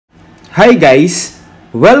Hi guys!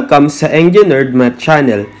 Welcome sa enginerdmath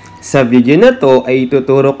channel. Sa video na to ay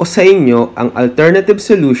ituturo ko sa inyo ang alternative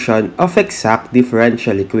solution of exact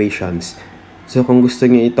differential equations. So kung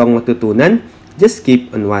gusto niyo itong matutunan, just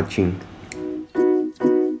keep on watching.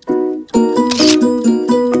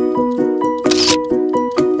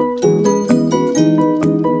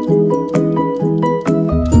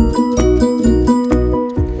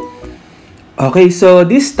 Okay, so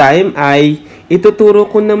this time ay ituturo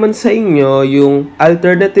ko naman sa inyo yung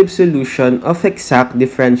alternative solution of exact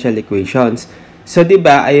differential equations. So,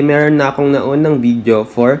 diba, ay meron na akong naunang video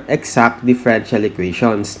for exact differential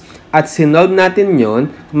equations. At sinolve natin yon,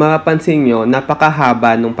 kung mapapansin nyo,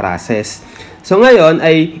 napakahaba ng process. So, ngayon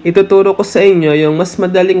ay ituturo ko sa inyo yung mas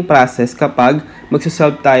madaling process kapag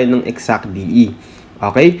magsasolve tayo ng exact DE.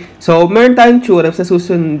 Okay? So, meron tayong theorem sa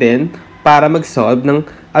susundin para mag-solve ng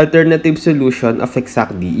alternative solution of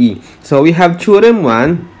exact DE. So, we have theorem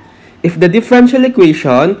 1. If the differential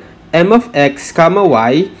equation m of x,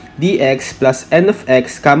 y dx plus n of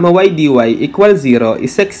x, y dy equals 0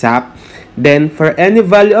 is exact, then for any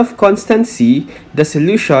value of constant c, the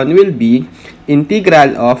solution will be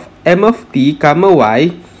integral of m of t, y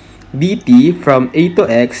dt from a to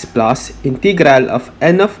x plus integral of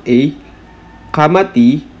n of a, t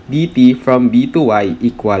dt from b to y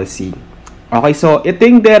equals c. Okay, so ito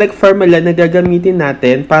yung direct formula na gagamitin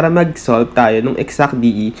natin para mag-solve tayo ng exact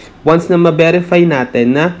DE once na ma-verify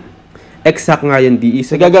natin na exact nga yung DE.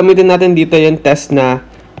 So gagamitin natin dito yung test na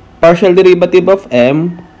partial derivative of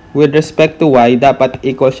m with respect to y dapat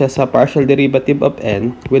equal siya sa partial derivative of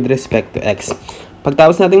n with respect to x.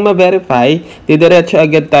 Pagtapos natin ma-verify, didiretso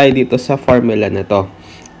agad tayo dito sa formula na to.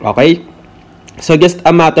 Okay? So just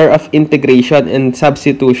a matter of integration and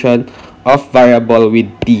substitution of variable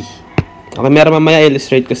with t. Okay, meron mamaya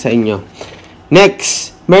illustrate ko sa inyo.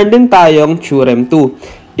 Next, meron din tayong theorem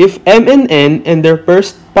 2. If m and n and their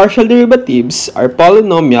first partial derivatives are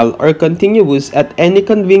polynomial or continuous at any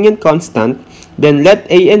convenient constant, then let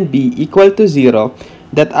a and b equal to 0,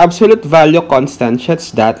 that absolute value constant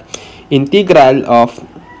such that integral of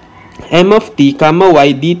m of t, y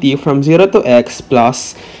dt from 0 to x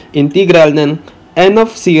plus integral ng n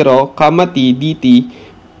of 0, t dt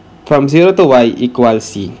from 0 to y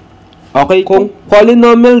equals c. Okay, kung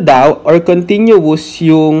polynomial daw or continuous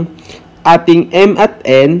yung ating m at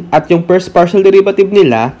n at yung first partial derivative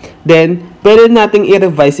nila, then pwede nating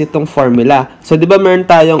i-revise itong formula. So, di ba meron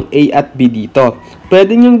tayong a at b dito?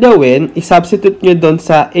 Pwede nyo gawin, i-substitute nyo doon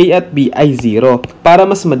sa a at b ay 0 para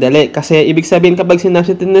mas madali. Kasi ibig sabihin kapag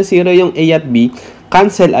sinubstitute na 0 yung a at b,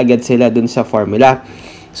 cancel agad sila doon sa formula.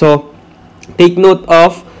 So, take note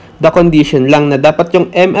of the condition lang na dapat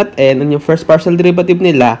yung m at n and yung first partial derivative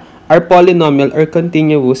nila are polynomial or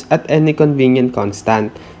continuous at any convenient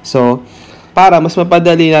constant. So, para mas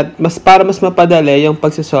mapadali yung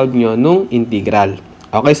pagsosolve nyo nung integral.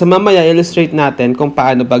 Okay, so mamaya illustrate natin kung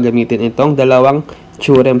paano ba gamitin itong dalawang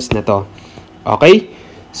theorems na to. Okay?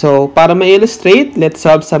 So, para ma-illustrate, let's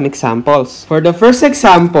solve some examples. For the first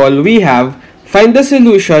example, we have find the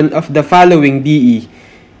solution of the following DE.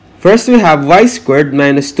 First, we have y squared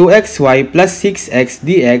minus 2xy plus 6x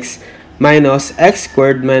dx minus x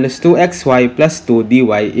squared minus 2xy plus 2 dy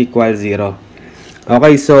equals 0.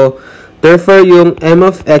 Okay, so, therefore, yung m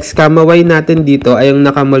of x, y natin dito ay yung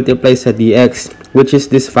nakamultiply sa dx, which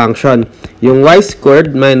is this function. Yung y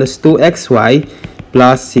squared minus 2xy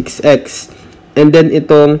plus 6x. And then,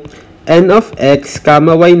 itong n of x,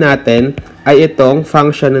 y natin ay itong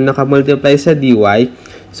function na nakamultiply sa dy.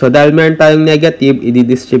 So, dahil meron tayong negative,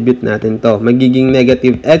 i-distribute natin to. Magiging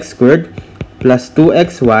negative x squared plus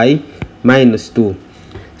 2xy minus 2.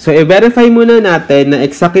 So, i-verify muna natin na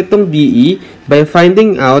exact itong DE by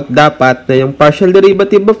finding out dapat na yung partial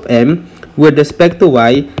derivative of m with respect to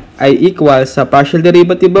y ay equal sa partial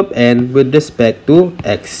derivative of n with respect to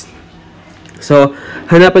x. So,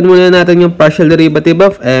 hanapin muna natin yung partial derivative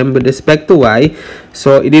of m with respect to y.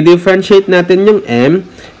 So, i-differentiate natin yung m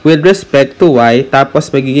with respect to y, tapos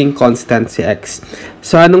magiging constant si x.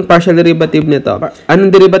 So, anong partial derivative nito? Anong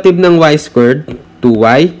derivative ng y squared?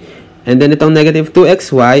 2y. And then, itong negative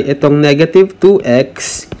 2xy, itong negative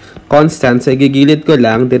 2x, constant, so igigilid ko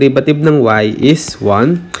lang, derivative ng y is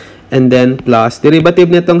 1. And then, plus, derivative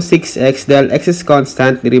nitong 6x, dahil x is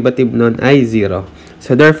constant, derivative nun ay 0.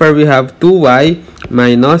 So, therefore, we have 2y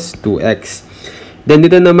minus 2x. Then,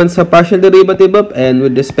 dito naman sa partial derivative of n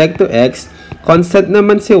with respect to x, constant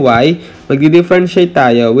naman si y, magdi-differentiate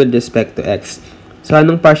tayo with respect to x. So,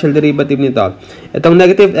 anong partial derivative nito? Itong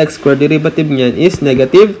negative x squared, derivative niyan is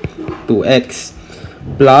negative 2x.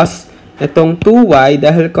 Plus, itong 2y,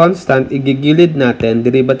 dahil constant, igigilid natin,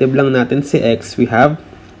 derivative lang natin si x, we have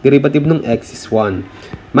derivative ng x is 1.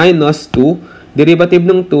 Minus 2, derivative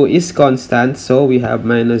ng 2 is constant, so we have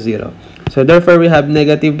minus 0. So therefore, we have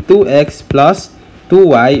negative 2x plus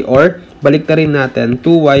 2y, or baliktarin natin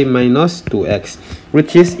 2y minus 2x,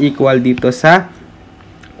 which is equal dito sa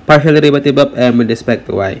partial derivative of m with respect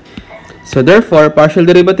to y. So therefore, partial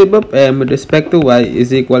derivative of m with respect to y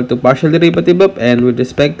is equal to partial derivative of n with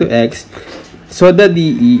respect to x. So the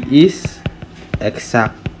DE is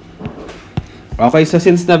exact. Okay, so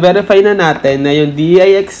since na-verify na natin na yung DE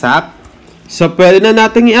ay exact, so pwede na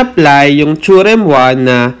natin i-apply yung theorem 1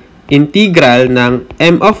 na integral ng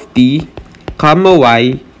m of t, y,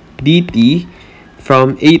 dt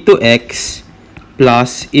from a to x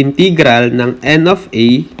plus integral ng n of a,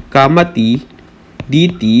 t,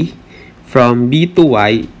 dt from b to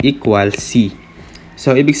y equals c.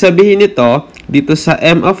 So, ibig sabihin nito, dito sa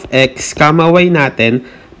m of x, y natin,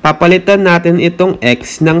 papalitan natin itong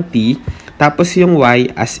x ng t, tapos yung y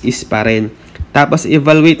as is pa rin. Tapos,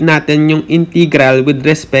 evaluate natin yung integral with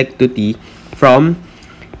respect to t from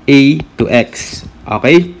a to x.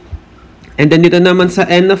 Okay? And then, dito naman sa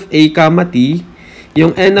n of a, t,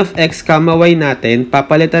 yung n of x, y natin,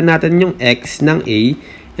 papalitan natin yung x ng a,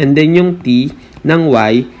 and then yung t ng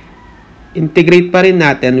y, integrate pa rin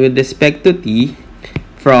natin with respect to t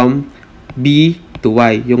from b to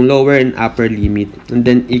y, yung lower and upper limit, and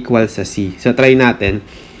then equal sa c. So, try natin.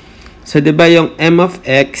 So, diba yung m of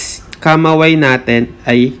x, y natin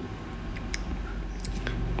ay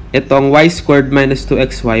itong y squared minus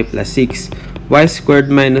 2xy plus 6. Y squared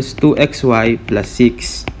minus 2xy plus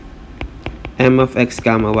 6. M of x,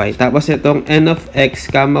 y. Tapos, itong n of x,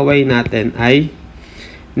 y natin ay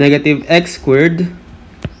negative x squared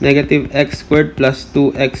plus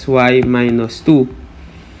 2xy minus 2.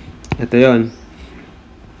 Ito yon.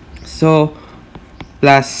 So,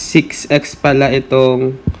 plus 6x pala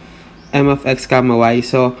itong m of x, y.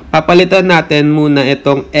 So, papalitan natin muna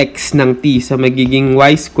itong x ng t. So, magiging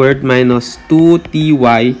y squared minus 2ty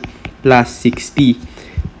plus 6t.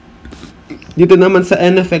 Dito naman sa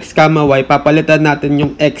n of x, y, papalitan natin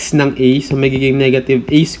yung x ng a. So, magiging negative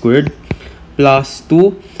a squared plus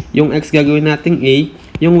 2. Yung x gagawin nating a.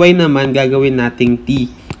 Yung y naman gagawin nating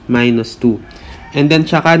t minus 2. And then,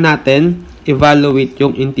 tsaka natin evaluate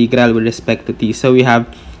yung integral with respect to t. So, we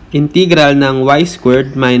have integral ng y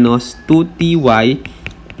squared minus 2ty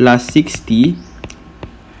plus 6t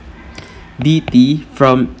dt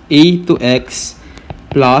from a to x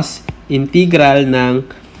plus integral ng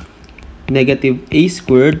negative a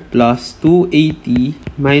squared plus 2at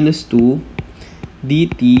minus 2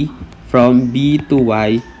 dt from b to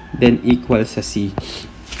y, then equal sa c.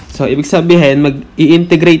 So, ibig sabihin,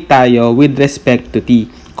 mag-i-integrate tayo with respect to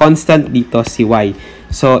t. Constant dito si y.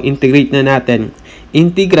 So, integrate na natin.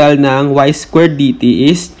 Integral ng y squared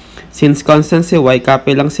dt is, since constant si y,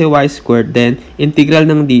 copy lang si y squared, then integral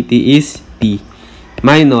ng dt is t.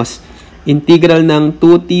 Minus, integral ng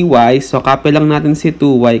 2ty, so copy lang natin si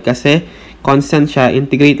 2y kasi constant siya,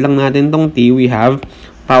 integrate lang natin tong t, we have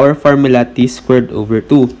power formula t squared over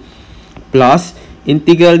 2. Plus,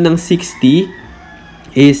 integral ng 6t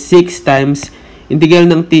is 6 times, integral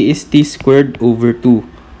ng t is t squared over 2.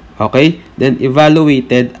 Okay? Then,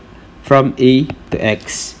 evaluated from a to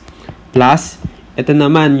x. Plus, ito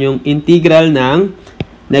naman yung integral ng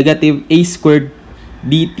negative a squared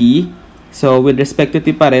dt. So, with respect to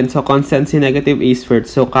t pa rin, so constant si negative a squared.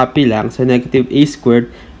 So, copy lang. So, negative a squared.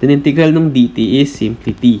 Then, integral ng dt is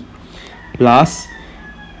simply t. Plus,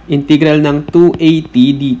 integral ng 2at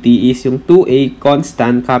dt is yung 2a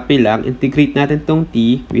constant, copy lang. Integrate natin tong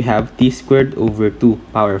t. We have t squared over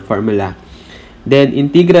 2, power formula. Then,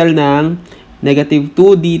 integral ng negative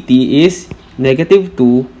 2 dt is negative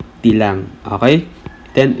 2t lang. Okay?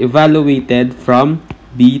 Then, evaluated from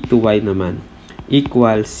b to y naman.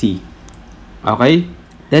 Equal c. Okay?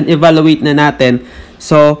 Then, evaluate na natin.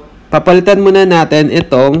 So, papalitan muna natin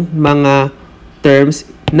itong mga terms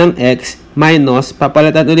ng x minus,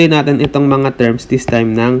 papalitan ulit natin itong mga terms this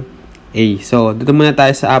time ng a. So, dito muna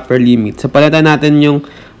tayo sa upper limit. So, palitan natin yung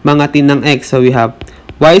mga t ng x. So, we have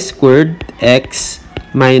y squared x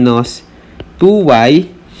minus 2y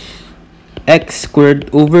x squared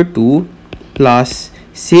over 2 plus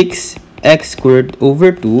 6x squared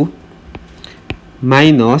over 2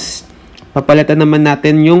 minus, papalitan naman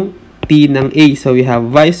natin yung t ng a. So, we have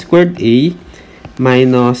y squared a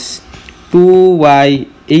minus 2y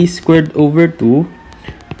a squared over 2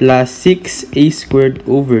 plus 6a squared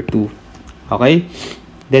over 2. Okay?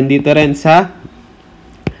 Then, dito rin sa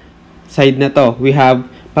side na to, we have,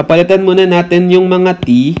 papalitan muna natin yung mga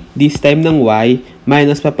t, this time ng y,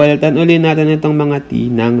 minus papalitan ulit natin itong mga t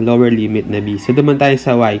ng lower limit na b. So, duman tayo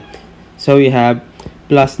sa y. So, we have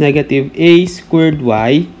plus negative a squared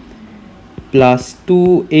y plus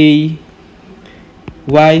 2a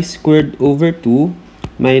y squared over 2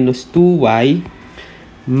 minus 2y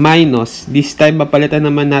minus, this time papalitan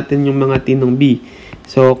naman natin yung mga tinong b.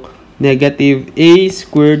 So, negative a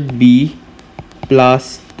squared b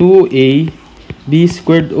plus 2a b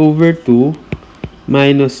squared over 2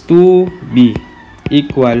 minus 2b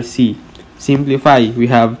equals c. Simplify.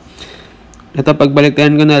 We have, ito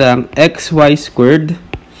pagbalikan ko na lang, xy squared,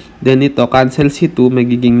 then ito, cancel si 2,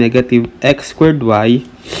 magiging negative x squared y,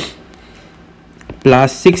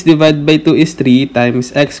 plus 6 divided by 2 is 3,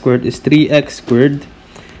 times x squared is 3x squared,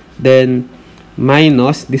 then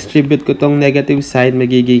minus, distribute ko tong negative sign,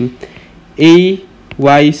 magiging a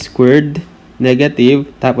y squared,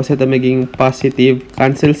 negative, tapos ito magiging positive,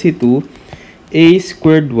 cancel si 2, a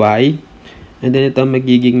squared y, and then ito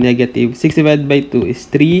magiging negative, 6 divided by 2 is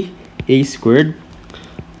 3 a squared,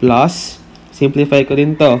 plus, simplify ko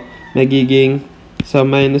rin to, magiging, so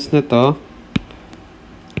minus na to,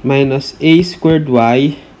 minus a squared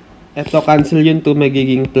y, ito cancel yun to,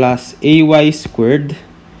 magiging plus ay squared,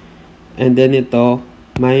 and then ito,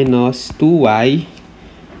 minus 2y,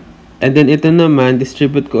 and then ito naman,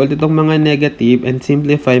 distribute ko ulit itong mga negative, and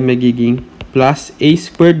simplify, magiging plus a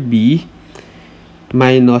squared b,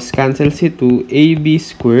 minus, cancel si 2, ab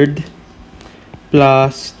squared,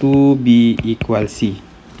 plus 2b equals c.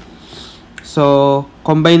 So,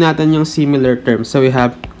 combine natin yung similar terms. So, we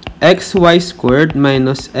have xy squared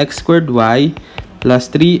minus x squared y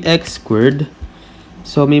plus 3x squared.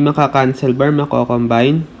 So, may maka-cancel bar,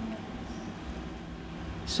 mako-combine.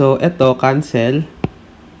 So, ito, cancel.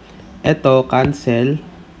 Ito, cancel.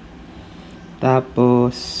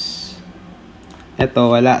 Tapos, ito,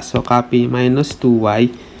 wala. So, copy, minus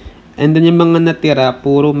 2y. And then, yung mga natira,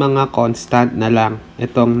 puro mga constant na lang.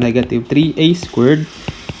 Itong negative 3a squared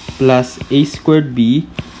plus a squared b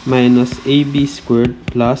minus ab squared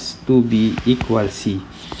plus 2b equals c.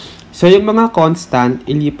 So, yung mga constant,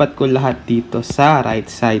 ilipat ko lahat dito sa right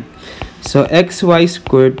side. So, xy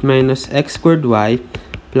squared minus x squared y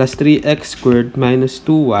plus 3x squared minus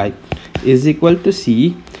 2y is equal to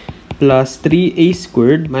c plus 3a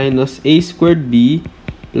squared minus a squared b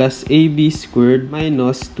plus ab squared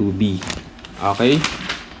minus 2b. Okay?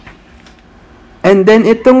 And then,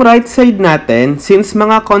 itong right side natin, since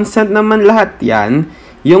mga constant naman lahat yan,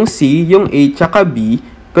 yung c, yung a, tsaka b,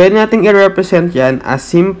 pwede natin i-represent yan as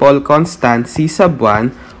simple constant c sub 1,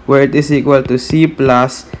 where it is equal to c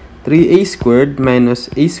plus 3a squared minus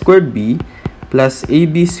a squared b plus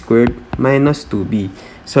ab squared minus 2b.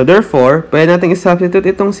 So, therefore, pwede natin i-substitute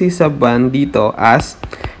itong c sub 1 dito as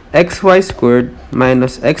xy squared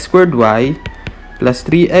minus x squared y plus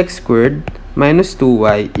 3x squared minus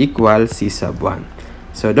 2y equals c sub 1.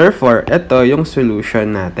 So, therefore, ito yung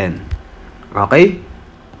solution natin. Okay?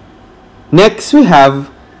 Next, we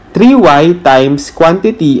have 3y times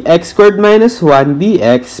quantity x squared minus 1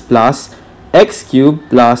 dx plus x cubed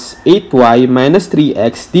plus 8y minus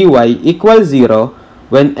 3x dy equals 0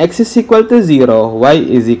 when x is equal to 0, y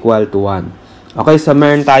is equal to 1. Okay, so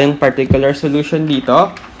meron tayong particular solution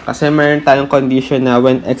dito. Kasi meron tayong condition na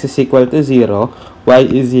when x is equal to 0, y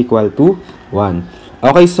is equal to 1.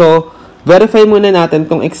 Okay, so, verify muna natin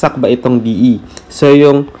kung exact ba itong DE. So,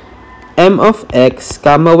 yung m of x,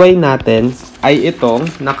 y natin, ay itong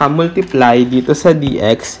nakamultiply dito sa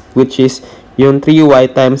dx, which is yung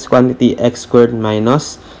 3y times quantity x squared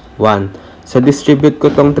minus 1. So, distribute ko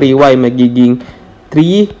tong 3y, magiging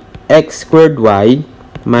 3x squared y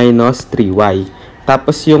minus 3y.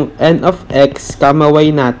 Tapos, yung n of x, y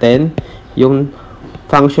natin, yung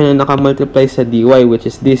function na nakamultiply sa dy, which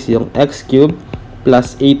is this, yung x cubed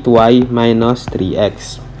plus 8y minus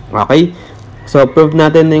 3x. Okay? So, prove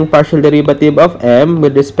natin na yung partial derivative of m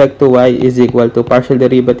with respect to y is equal to partial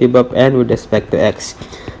derivative of n with respect to x.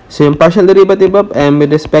 So, yung partial derivative of m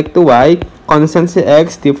with respect to y, constant si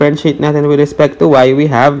x, differentiate natin with respect to y, we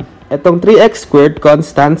have itong 3x squared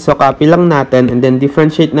constant, so copy lang natin, and then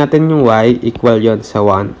differentiate natin yung y, equal yon sa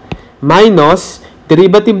 1. Minus,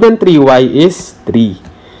 derivative ng 3y is 3.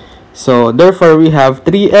 So, therefore, we have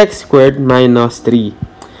 3x squared minus 3.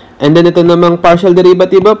 And then, ito namang partial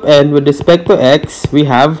derivative of n with respect to x, we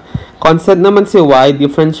have constant naman si y,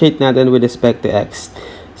 differentiate natin with respect to x.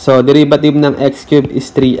 So, derivative ng x cubed is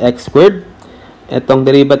 3x squared. Itong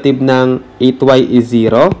derivative ng 8y is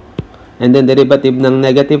 0. And then, derivative ng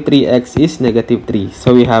negative 3x is negative 3.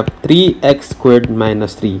 So, we have 3x squared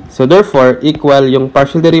minus 3. So, therefore, equal yung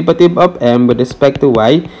partial derivative of m with respect to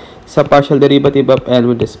y sa partial derivative of n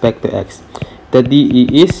with respect to x. The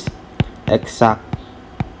DE is exact.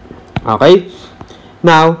 Okay?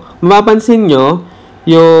 Now, mapapansin nyo,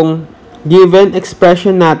 yung given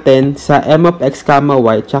expression natin sa m of x,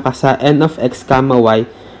 y, tsaka sa n of x, y,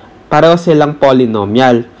 pareho silang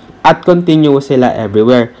polynomial at continuous sila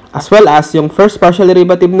everywhere. As well as yung first partial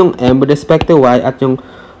derivative ng m with respect to y at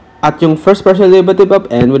yung first partial derivative of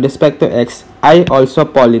n with respect to x ay also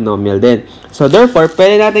polynomial din. So therefore,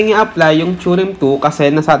 pwede natin i-apply yung theorem 2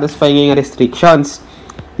 kasi nasatisfy nga yung restrictions.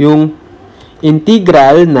 Yung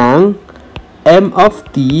integral ng m of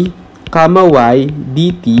t, y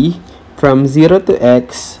dt from 0 to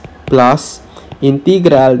x plus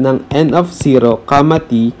integral ng n of 0,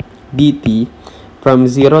 t dt from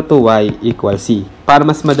 0 to y equals c. Para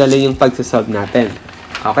mas madali yung pagsasolve natin.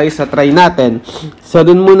 Okay, so try natin. So,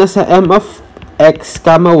 dun muna sa m of x,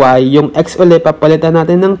 y, yung x ulit papalitan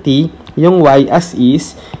natin ng t, yung y as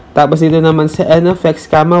is. Tapos dito naman sa n of x,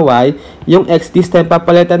 y, yung x this time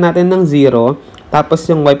papalitan natin ng 0. Tapos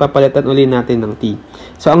yung y papalitan ulit natin ng t.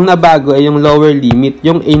 So, ang nabago ay yung lower limit.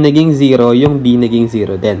 Yung a naging 0, yung b naging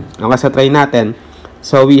 0 din. Okay, so try natin.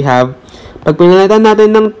 So, we have, pag pinalitan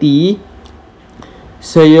natin ng t,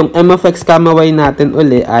 so yung m of x, y natin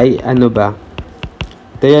uli ay, ano ba?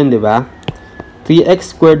 Ito yan, di ba?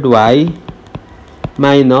 3x squared y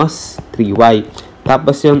minus 3y.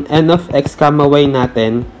 Tapos yung n of x, y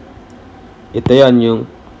natin, ito yan, yung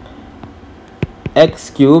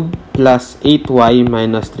x cubed plus 8y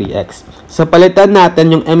minus 3x. So, palitan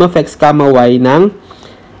natin yung m of x, y ng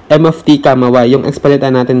m of t, y. Yung x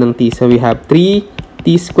palitan natin ng t. So, we have 3t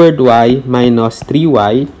squared y minus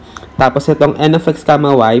 3y. Tapos, itong n of x,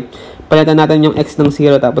 y, palitan natin yung x ng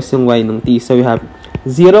 0 tapos yung y ng t. So, we have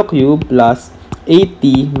 0 cubed plus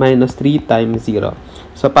 8t minus 3 times 0.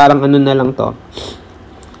 So, parang ano na lang to?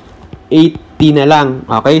 8t na lang.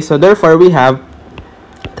 Okay? So, therefore, we have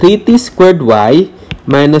 3t squared y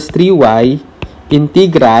minus 3y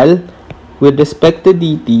integral with respect to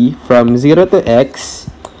dt from 0 to x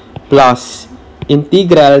plus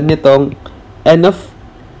integral nitong n of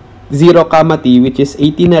 0, t which is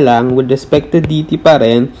 80 na lang with respect to dt pa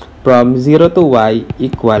rin from 0 to y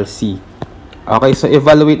equals c. Okay, so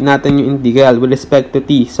evaluate natin yung integral with respect to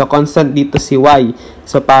t. So, constant dito si y.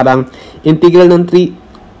 So, parang integral ng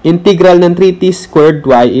 3t squared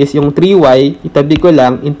y is yung 3y, itabi ko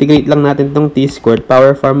lang, integrate lang natin tong t squared.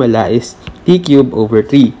 Power formula is t cubed over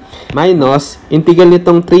 3. Minus, integral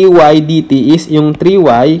nitong 3y dt is yung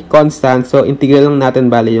 3y constant. So, integral lang natin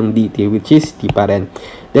bali yung dt which is t pa rin.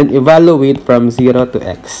 Then, evaluate from 0 to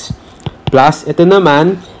x. Plus, ito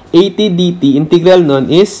naman, 80 dt, integral nun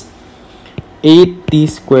is 8t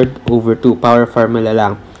squared over 2. Power formula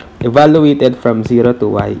lang. Evaluated from 0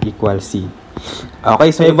 to y equals c.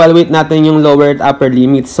 Okay, so evaluate natin yung lower at upper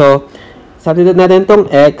limit. So, substitute natin tong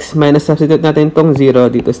x minus substitute natin tong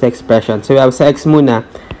 0 dito sa expression. So, we have sa x muna,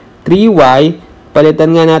 3y,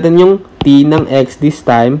 palitan nga natin yung t ng x this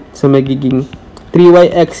time. So, magiging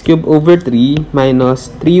 3y x cubed over 3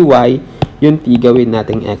 minus 3y, yung t gawin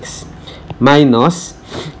nating x. Minus,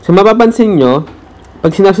 so mapapansin nyo,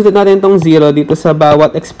 pag sinubstitute natin tong 0 dito sa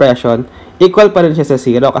bawat expression, equal pa rin siya sa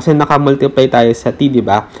 0 kasi naka-multiply tayo sa t, di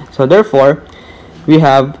ba? So, therefore, we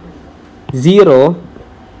have 0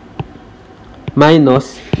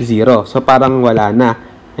 minus 0. So, parang wala na.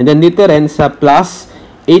 And then, dito rin sa plus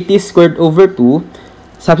 80 squared over 2,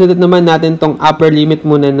 substitute naman natin tong upper limit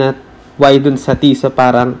muna na y dun sa t. So,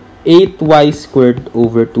 parang 8y squared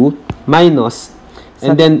over 2 minus.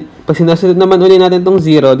 And then, pag sinubstitute naman ulit natin tong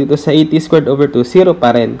 0 dito sa 80 squared over 2, 0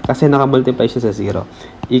 pa rin kasi naka-multiply siya sa 0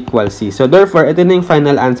 equals c. So, therefore, ito na yung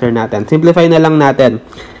final answer natin. Simplify na lang natin.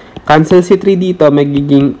 Cancel si 3 dito,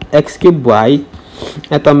 magiging x cubed y.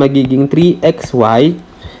 Ito magiging 3xy.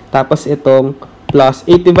 Tapos, itong plus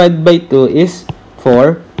 8 divided by 2 is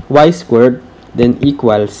 4y squared, then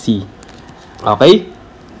equals c. Okay?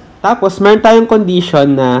 Tapos, meron tayong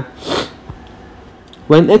condition na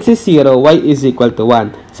when x is 0, y is equal to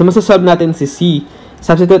 1. So, masasolve natin si c.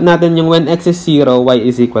 Substitute natin yung when x is 0, y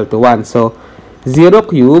is equal to 1. So, 0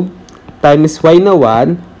 cubed times y na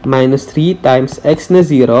 1 minus 3 times x na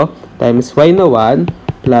 0 times y na 1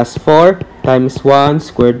 plus 4 times 1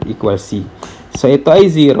 squared equals c. So, ito ay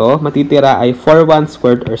 0. Matitira ay 4 1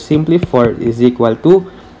 squared or simply 4 is equal to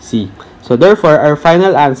c. So, therefore, our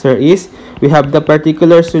final answer is we have the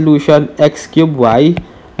particular solution x cubed y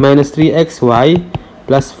minus 3xy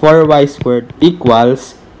plus 4y squared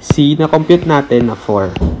equals c na compute natin na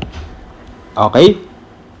 4. Okay?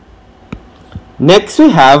 Next, we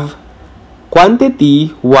have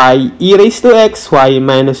quantity y e raised to xy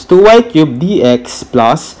minus 2y cubed dx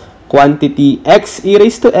plus quantity x e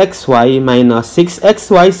raised to xy minus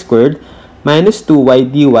 6xy squared minus 2y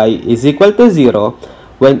dy is equal to 0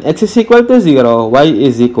 when x is equal to 0, y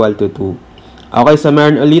is equal to 2. Okay, so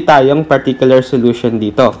meron ulit tayong particular solution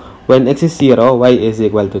dito. When x is 0, y is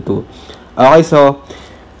equal to 2. Okay, so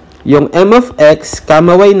yung m of x,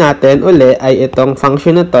 y natin uli ay itong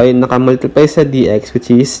function na to yung nakamultiply sa dx, which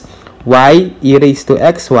is y e raised to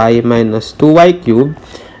xy minus 2y cubed.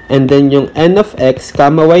 And then yung n of x,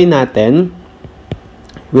 y natin,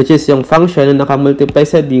 which is yung function na nakamultiply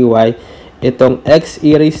sa dy, itong x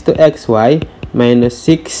e raised to xy minus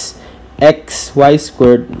 6xy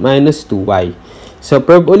squared minus 2y. So,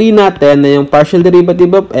 prove uli natin na yung partial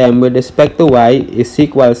derivative of m with respect to y is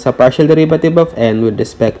equal sa partial derivative of n with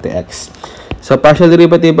respect to x. So, partial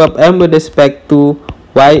derivative of m with respect to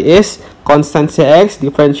y is constant si x,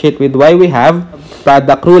 differentiate with y, we have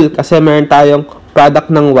product rule kasi meron tayong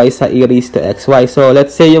product ng y sa e raised to xy. So,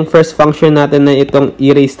 let's say yung first function natin na itong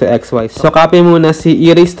e raised to xy. So, copy muna si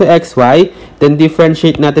e raised to xy, then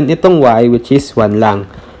differentiate natin itong y, which is 1 lang.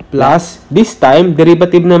 Plus, this time,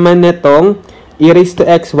 derivative naman nitong e raised to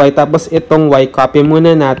xy, tapos itong y, copy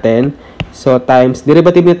muna natin. So, times,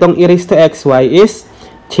 derivative nitong e raised to xy is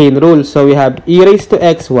chain rule. So, we have e raised to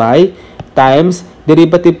xy times,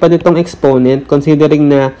 derivative pa nitong exponent,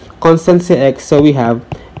 considering na constant si x. So, we have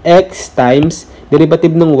x times,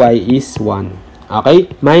 derivative ng y is 1.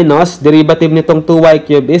 Okay? Minus, derivative nitong 2y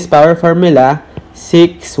cubed is power formula,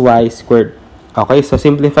 6y squared. Okay, so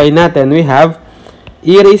simplify natin. We have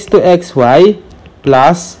e raised to xy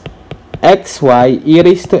plus xy e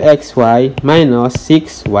raised to xy minus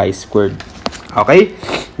 6y squared. Okay?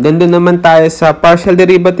 Then doon naman tayo sa partial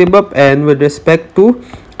derivative of n with respect to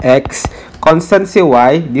x. Constant si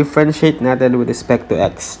y, differentiate natin with respect to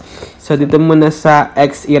x. So, dito muna sa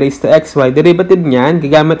x e raised to xy, derivative niyan,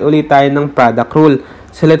 gagamit ulit tayo ng product rule.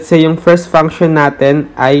 So, let's say yung first function natin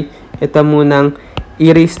ay ito munang e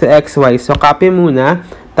raised to xy. So, copy muna,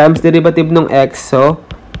 times derivative ng x. So,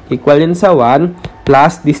 equal yun sa 1.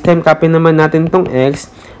 Plus, this time, copy naman natin itong x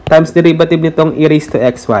times derivative nitong e raised to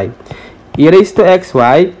xy. E raised to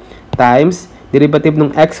xy times derivative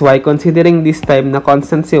ng xy, considering this time na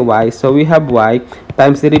constant si y. So, we have y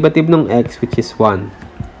times derivative ng x, which is 1.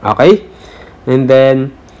 Okay? And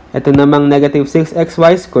then, ito namang negative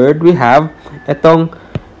 6xy squared, we have itong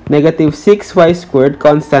negative 6y squared,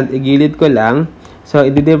 constant, igilid ko lang. So,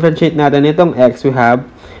 i-differentiate natin itong x, we have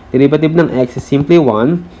derivative ng x is simply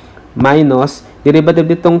 1 minus derivative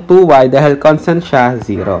nitong 2y dahil constant siya,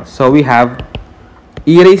 0. So, we have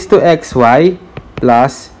e raised to xy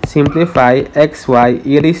plus simplify xy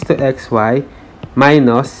e raised to xy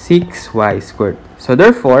minus 6y squared. So,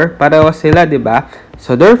 therefore, pareho sila, di ba?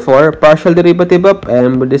 So, therefore, partial derivative of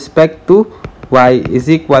m with respect to y is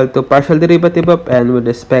equal to partial derivative of n with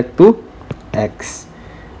respect to x.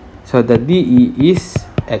 So, the DE is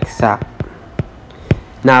exact.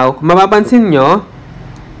 Now, kung mapapansin nyo,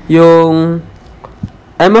 yung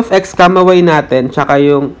m of x, y natin, tsaka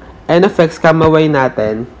yung n of x, y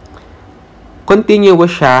natin,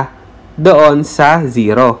 continuous siya doon sa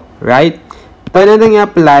 0. Right? Pwede natin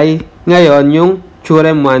i-apply ngayon yung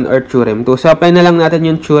theorem 1 or theorem 2. So, apply na lang natin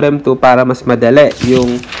yung theorem 2 para mas madali.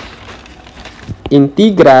 Yung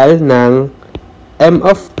integral ng m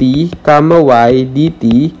of t, y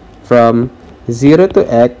dt from 0 to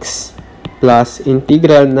x plus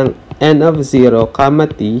integral ng n of 0,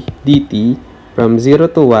 t dt from 0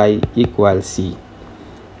 to y equals c.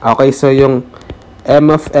 Okay, so yung m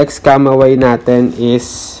of x, y natin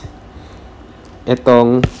is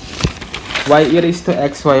itong y e raised to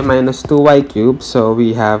xy minus 2y cubed. So,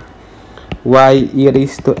 we have y e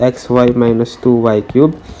raised to xy minus 2y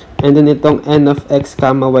cubed. And then, itong n of x,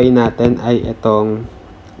 y natin ay itong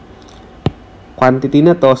quantity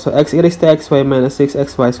na to. So, x e raised to xy minus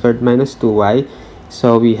 6xy squared minus 2y.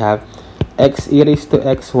 So, we have x e raised to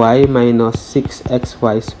xy minus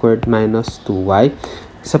 6xy squared minus 2y.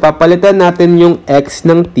 So, papalitan natin yung x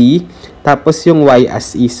ng t, tapos yung y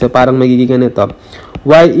as is. So, parang magiging ganito.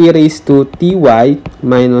 Y e raised to ty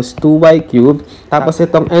minus 2y cubed. Tapos,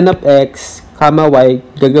 itong n of x, y,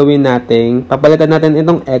 gagawin natin, papalitan natin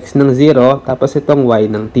itong x ng 0, tapos itong y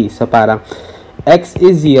ng t. So, parang x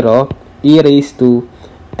is 0, e raised to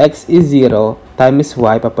x is 0 times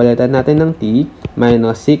y, papalitan natin ng t,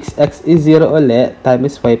 minus 6x is 0 ulit,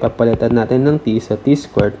 times y, papalitan natin ng t, so t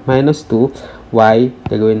squared, minus 2, y,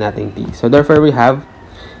 gagawin natin t. So, therefore, we have,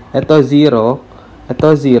 ito 0,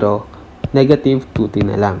 negative 2t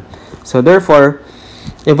na lang. So, therefore,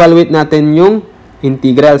 evaluate natin yung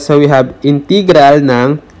integral. So, we have integral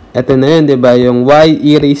ng, ito na yun, diba? Yung y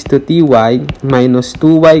e raised to ty minus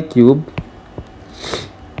 2y cubed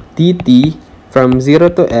dt from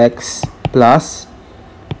 0 to x plus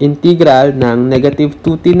integral ng negative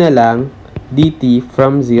 2t na lang dt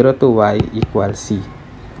from 0 to y equals c.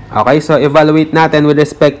 Okay, so evaluate natin with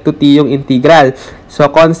respect to t yung integral.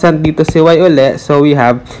 So, constant dito si y uli. So, we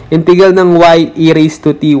have integral ng y e raised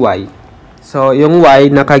to ty. So, yung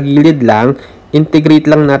y nakagilid lang, integrate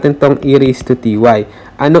lang natin tong e raised to ty.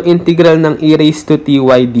 Anong integral ng e raised to ty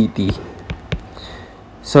dt?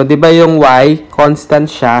 So, di ba yung y, constant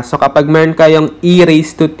siya. So, kapag meron kayong e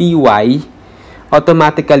raised to ty,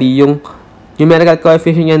 automatically, yung numerical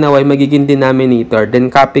coefficient niya na y magiging denominator.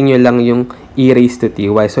 Then, copying nyo lang yung e raised to ty.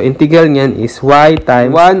 So, integral niyan is y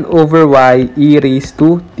times 1 over y e raised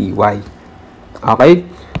to ty. Okay?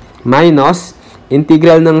 Minus,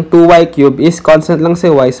 integral ng 2y cube is constant lang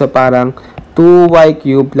si y. So, parang 2y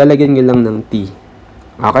cube, lalagyan nyo lang ng t.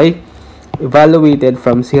 Okay? Evaluated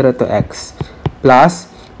from 0 to x.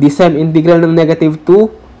 Plus, the same integral ng negative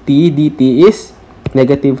 2t dt is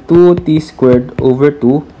negative 2t squared over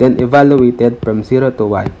 2. Then, evaluated from 0 to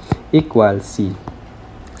y equals c.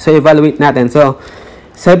 So, evaluate natin. So,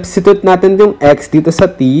 substitute natin yung x dito sa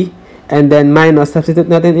t. And then, minus, substitute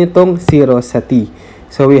natin itong 0 sa t.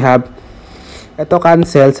 So, we have, ito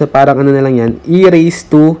cancel. So, parang ano na lang yan. E raised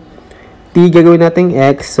to t, gagawin natin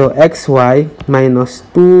x. So, xy minus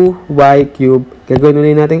 2y cube. Gagawin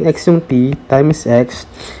ulit natin x yung t times x.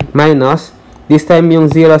 Minus, this time yung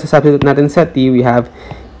 0 sa substitute natin sa t. We have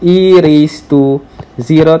e raised to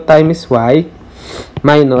 0 times y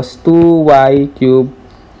minus 2y cube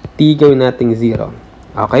t gawin natin 0.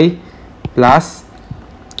 Okay? Plus,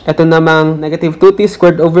 ito namang negative 2t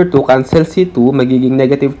squared over 2, cancel si 2, magiging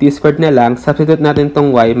negative t squared na lang. Substitute natin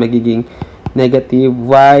tong y, magiging negative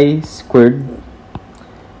y squared.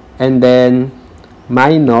 And then,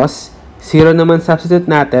 minus, 0 naman substitute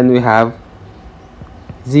natin, we have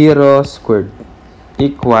 0 squared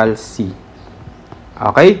equals c.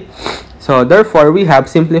 Okay? So, therefore, we have,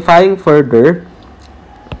 simplifying further,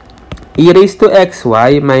 e raised to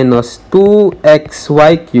xy minus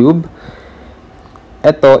 2xy cube.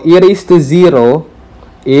 Ito, e raised to 0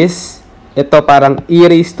 is, ito parang e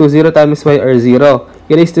raised to 0 times y or 0.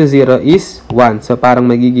 E raised to 0 is 1. So, parang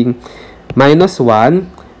magiging minus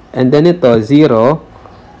 1. And then ito, 0.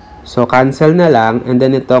 So, cancel na lang. And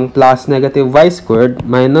then itong plus negative y squared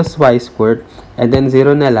minus y squared. And then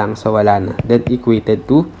 0 na lang. So, wala na. Then, equated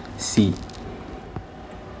to c.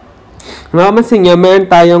 Mapapansin nyo, meron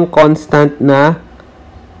tayong constant na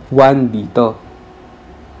 1 dito.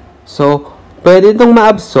 So, pwede itong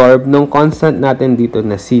ma-absorb ng constant natin dito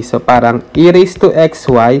na c. So, parang e raised to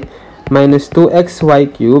xy minus 2xy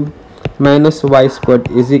cube minus y squared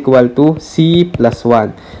is equal to c plus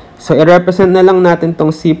 1. So, i-represent na lang natin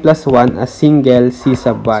tong c plus 1 as single c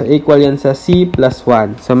sub 1. So, equal yan sa c plus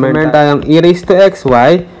 1. So, meron tayong e raised to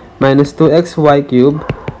xy minus 2xy cube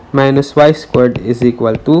minus y squared is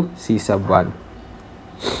equal to c sub 1.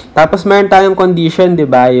 Tapos, meron tayong condition, di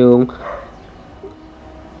ba? Yung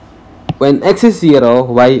when x is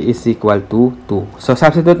 0, y is equal to 2. So,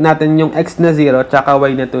 substitute natin yung x na 0 tsaka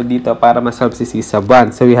y na 2 dito para ma-solve si c sub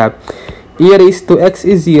 1. So, we have e raised to x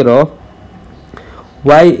is 0,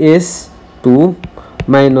 y is 2,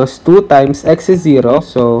 minus 2 times x is 0.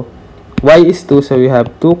 So, y is 2, so we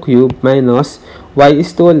have 2 cube minus y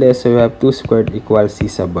is 2 ulit, so we have 2 squared equals c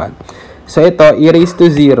sub 1. So, ito, e raised to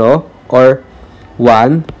 0 or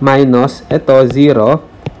 1 minus ito 0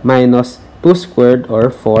 minus 2 squared or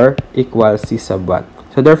 4 equals c sub 1.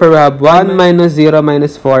 So, therefore, we have 1 minus 0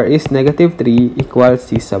 minus 4 is negative 3 equals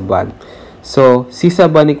c sub 1. So, c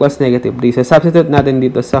sub 1 equals negative 3. So, substitute natin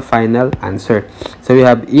dito sa final answer. So, we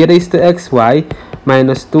have e raised to xy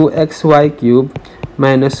minus 2xy cube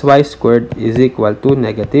minus y squared is equal to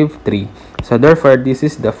negative 3. So, therefore, this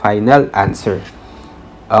is the final answer.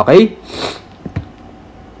 Okay?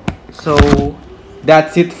 So,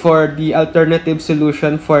 that's it for the alternative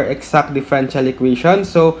solution for exact differential equation.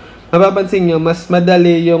 So, mapapansin nyo, mas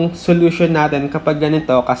madali yung solution natin kapag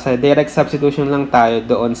ganito kasi direct substitution lang tayo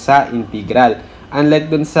doon sa integral. Unlike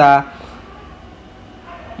doon sa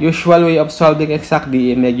usual way of solving exact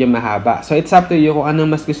DE, medyo mahaba. So, it's up to you kung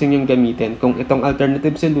anong mas gusto nyo gamitin. Kung itong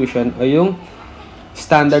alternative solution o yung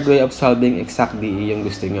standard way of solving exact DE yung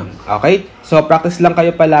gusto nyo. Okay? So, practice lang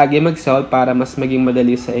kayo palagi mag-solve para mas maging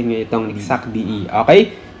madali sa inyo itong exact DE.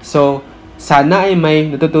 Okay? So, sana ay may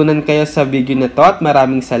natutunan kayo sa video na to at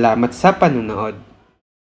maraming salamat sa panonood.